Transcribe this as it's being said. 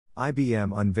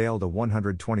IBM unveiled a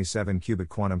 127-qubit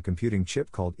quantum computing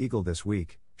chip called Eagle this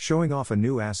week, showing off a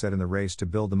new asset in the race to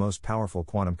build the most powerful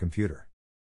quantum computer.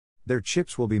 Their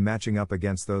chips will be matching up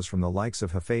against those from the likes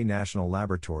of Hefei National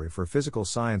Laboratory for Physical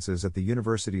Sciences at the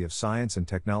University of Science and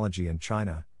Technology in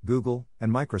China, Google,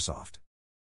 and Microsoft.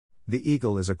 The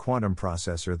Eagle is a quantum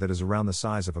processor that is around the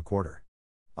size of a quarter.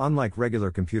 Unlike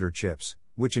regular computer chips,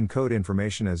 which encode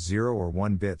information as 0 or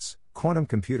 1 bits, quantum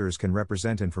computers can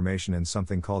represent information in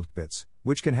something called qubits,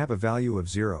 which can have a value of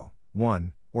 0,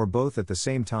 1, or both at the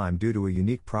same time due to a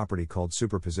unique property called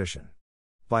superposition.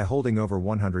 By holding over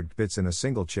 100 qubits in a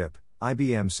single chip,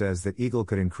 IBM says that Eagle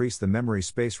could increase the memory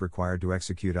space required to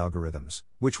execute algorithms,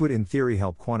 which would in theory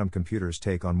help quantum computers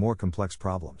take on more complex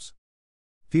problems.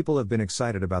 People have been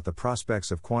excited about the prospects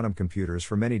of quantum computers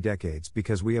for many decades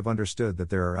because we have understood that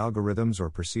there are algorithms or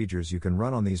procedures you can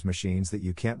run on these machines that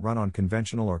you can't run on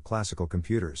conventional or classical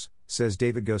computers, says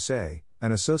David Gosset,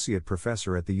 an associate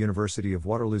professor at the University of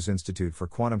Waterloo's Institute for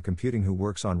Quantum Computing who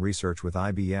works on research with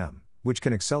IBM, which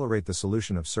can accelerate the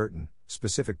solution of certain,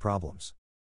 specific problems.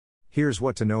 Here's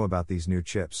what to know about these new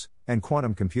chips, and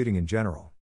quantum computing in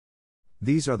general.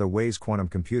 These are the ways quantum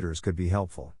computers could be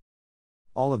helpful.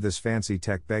 All of this fancy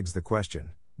tech begs the question,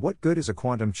 what good is a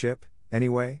quantum chip,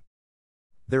 anyway?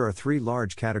 There are 3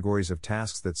 large categories of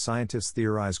tasks that scientists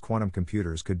theorize quantum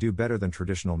computers could do better than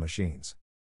traditional machines.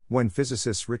 When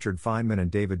physicists Richard Feynman and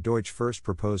David Deutsch first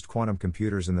proposed quantum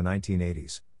computers in the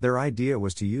 1980s, their idea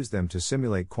was to use them to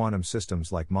simulate quantum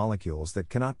systems like molecules that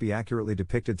cannot be accurately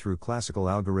depicted through classical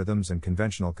algorithms and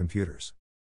conventional computers.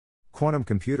 Quantum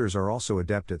computers are also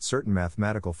adept at certain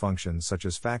mathematical functions such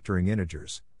as factoring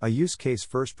integers, a use case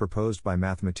first proposed by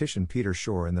mathematician Peter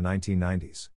Shor in the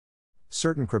 1990s.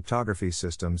 Certain cryptography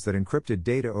systems that encrypted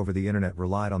data over the internet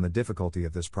relied on the difficulty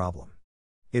of this problem.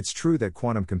 It's true that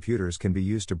quantum computers can be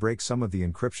used to break some of the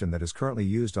encryption that is currently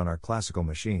used on our classical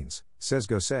machines, says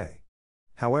Gosset.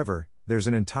 However, there's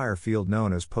an entire field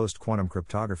known as post-quantum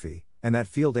cryptography, and that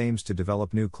field aims to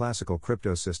develop new classical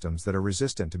crypto systems that are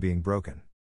resistant to being broken.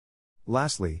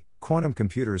 Lastly, quantum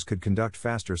computers could conduct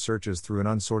faster searches through an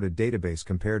unsorted database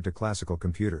compared to classical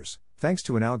computers, thanks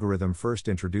to an algorithm first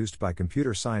introduced by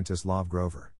computer scientist Lov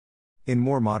Grover. In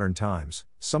more modern times,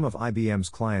 some of IBM's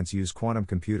clients use quantum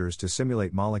computers to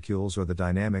simulate molecules or the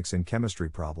dynamics in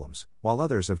chemistry problems, while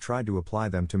others have tried to apply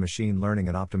them to machine learning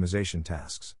and optimization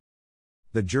tasks.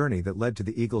 The journey that led to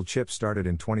the Eagle chip started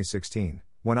in 2016,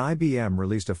 when IBM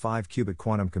released a 5-qubit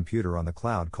quantum computer on the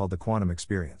cloud called the Quantum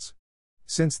Experience.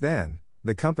 Since then,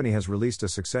 the company has released a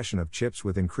succession of chips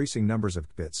with increasing numbers of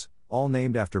qubits, all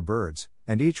named after birds,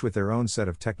 and each with their own set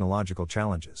of technological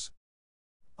challenges.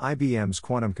 IBM's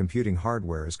quantum computing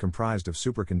hardware is comprised of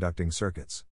superconducting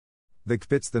circuits. The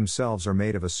qubits themselves are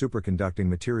made of a superconducting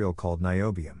material called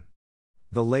niobium.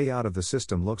 The layout of the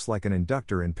system looks like an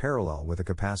inductor in parallel with a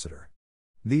capacitor.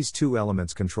 These 2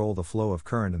 elements control the flow of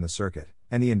current in the circuit,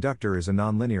 and the inductor is a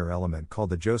nonlinear element called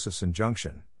the Josephson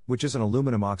junction, which is an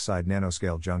aluminum oxide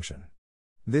nanoscale junction.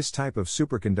 This type of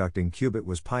superconducting qubit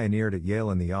was pioneered at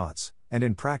Yale in the aughts, and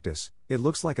in practice, it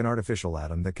looks like an artificial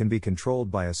atom that can be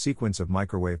controlled by a sequence of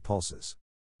microwave pulses.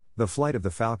 The flight of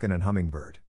the falcon and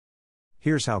hummingbird.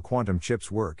 Here's how quantum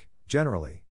chips work,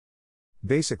 generally.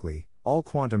 Basically, all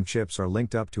quantum chips are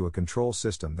linked up to a control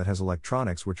system that has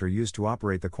electronics which are used to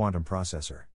operate the quantum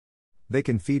processor. They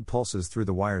can feed pulses through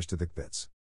the wires to the qubits.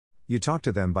 You talk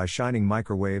to them by shining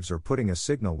microwaves or putting a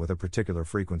signal with a particular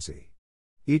frequency.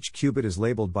 Each qubit is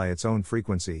labeled by its own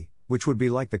frequency, which would be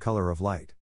like the color of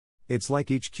light. It's like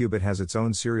each qubit has its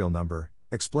own serial number,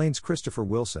 explains Christopher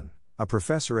Wilson, a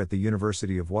professor at the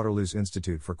University of Waterloo's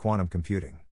Institute for Quantum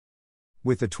Computing.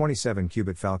 With the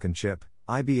 27-qubit Falcon chip,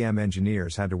 IBM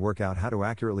engineers had to work out how to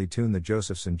accurately tune the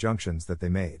Josephson junctions that they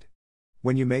made.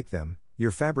 When you make them,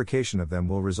 your fabrication of them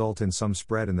will result in some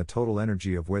spread in the total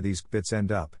energy of where these qubits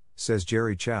end up, says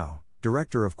Jerry Chow,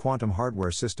 Director of Quantum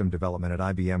Hardware System Development at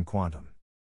IBM Quantum.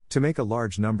 To make a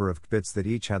large number of qubits that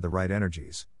each had the right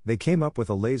energies, they came up with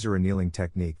a laser annealing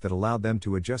technique that allowed them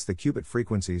to adjust the qubit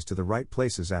frequencies to the right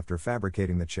places after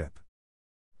fabricating the chip.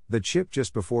 The chip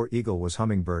just before Eagle was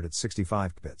Hummingbird at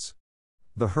 65 qubits.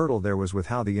 The hurdle there was with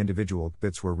how the individual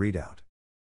qubits were read out.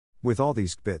 With all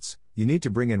these qubits, you need to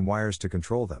bring in wires to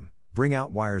control them, bring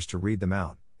out wires to read them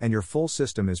out, and your full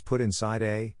system is put inside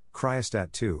a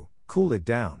cryostat to cool it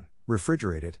down,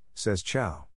 refrigerate it, says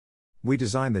Chow. We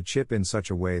designed the chip in such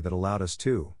a way that allowed us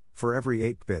to, for every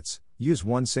 8 qubits, use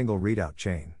one single readout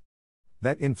chain.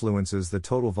 That influences the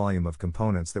total volume of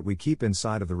components that we keep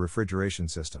inside of the refrigeration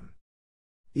system.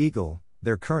 Eagle,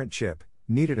 their current chip,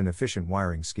 needed an efficient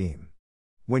wiring scheme.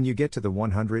 When you get to the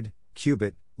 100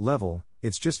 qubit level,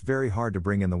 it's just very hard to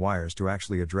bring in the wires to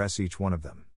actually address each one of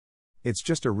them. It's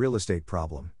just a real estate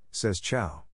problem, says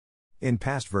Chow. In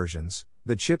past versions,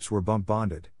 the chips were bump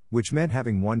bonded, which meant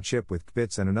having one chip with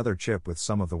qubits and another chip with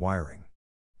some of the wiring.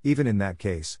 Even in that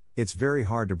case, it's very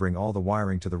hard to bring all the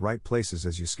wiring to the right places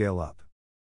as you scale up.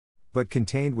 But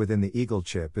contained within the Eagle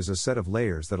chip is a set of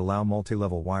layers that allow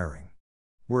multi-level wiring.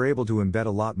 We're able to embed a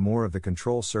lot more of the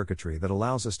control circuitry that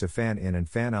allows us to fan in and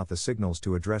fan out the signals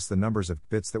to address the numbers of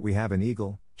bits that we have in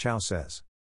Eagle, Chow says.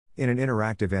 In an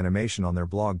interactive animation on their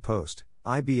blog post,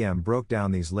 IBM broke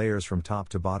down these layers from top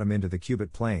to bottom into the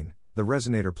qubit plane, the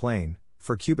resonator plane,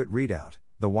 for qubit readout,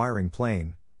 the wiring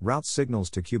plane, routes signals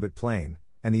to qubit plane,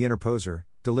 and the interposer,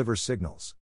 delivers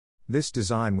signals. This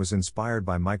design was inspired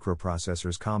by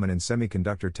microprocessors common in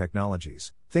semiconductor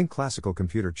technologies, think classical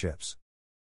computer chips.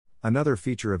 Another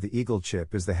feature of the Eagle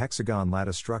chip is the hexagon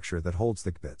lattice structure that holds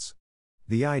the qubits.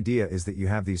 The idea is that you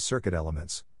have these circuit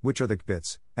elements, which are the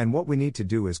qubits, and what we need to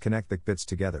do is connect the qubits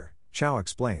together, Chow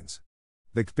explains.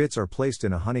 The qubits are placed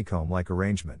in a honeycomb-like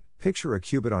arrangement, picture a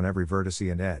qubit on every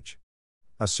vertice and edge.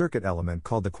 A circuit element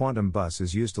called the quantum bus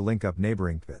is used to link up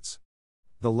neighboring qubits.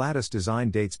 The lattice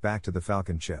design dates back to the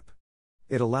Falcon chip.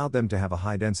 It allowed them to have a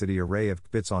high-density array of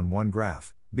qubits on one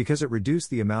graph, because it reduced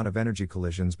the amount of energy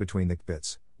collisions between the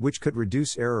qubits, which could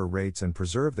reduce error rates and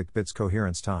preserve the qubits'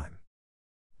 coherence time.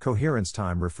 Coherence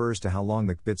time refers to how long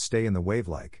the qubits stay in the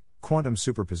wave-like, quantum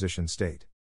superposition state.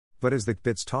 But as the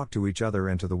qubits talk to each other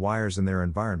and to the wires in their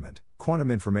environment,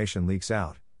 quantum information leaks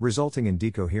out, resulting in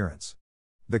decoherence.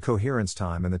 The coherence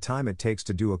time and the time it takes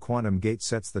to do a quantum gate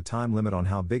sets the time limit on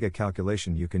how big a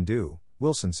calculation you can do,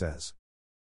 Wilson says.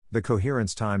 The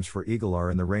coherence times for Eagle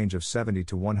are in the range of 70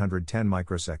 to 110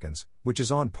 microseconds, which is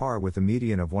on par with the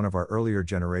median of one of our earlier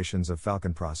generations of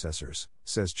Falcon processors,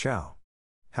 says Chow.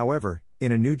 However,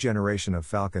 in a new generation of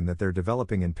Falcon that they're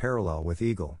developing in parallel with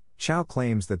Eagle, Chow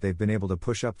claims that they've been able to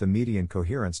push up the median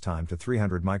coherence time to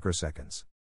 300 microseconds.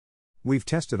 We've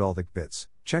tested all the qubits,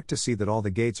 checked to see that all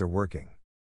the gates are working.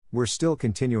 We're still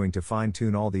continuing to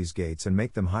fine-tune all these gates and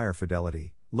make them higher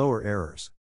fidelity, lower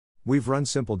errors. We've run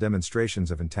simple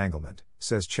demonstrations of entanglement,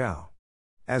 says Chow.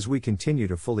 As we continue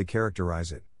to fully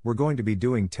characterize it, we're going to be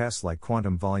doing tests like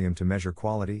quantum volume to measure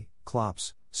quality,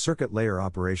 clops, circuit layer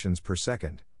operations per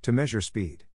second, to measure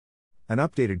speed. An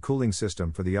updated cooling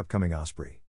system for the upcoming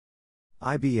Osprey.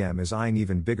 IBM is eyeing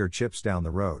even bigger chips down the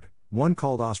road. One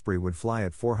called Osprey would fly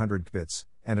at 400 qubits,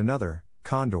 and another,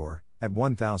 Condor, at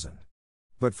 1000.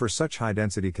 But for such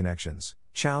high-density connections,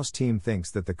 Chow's team thinks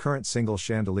that the current single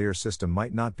chandelier system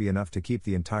might not be enough to keep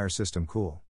the entire system cool.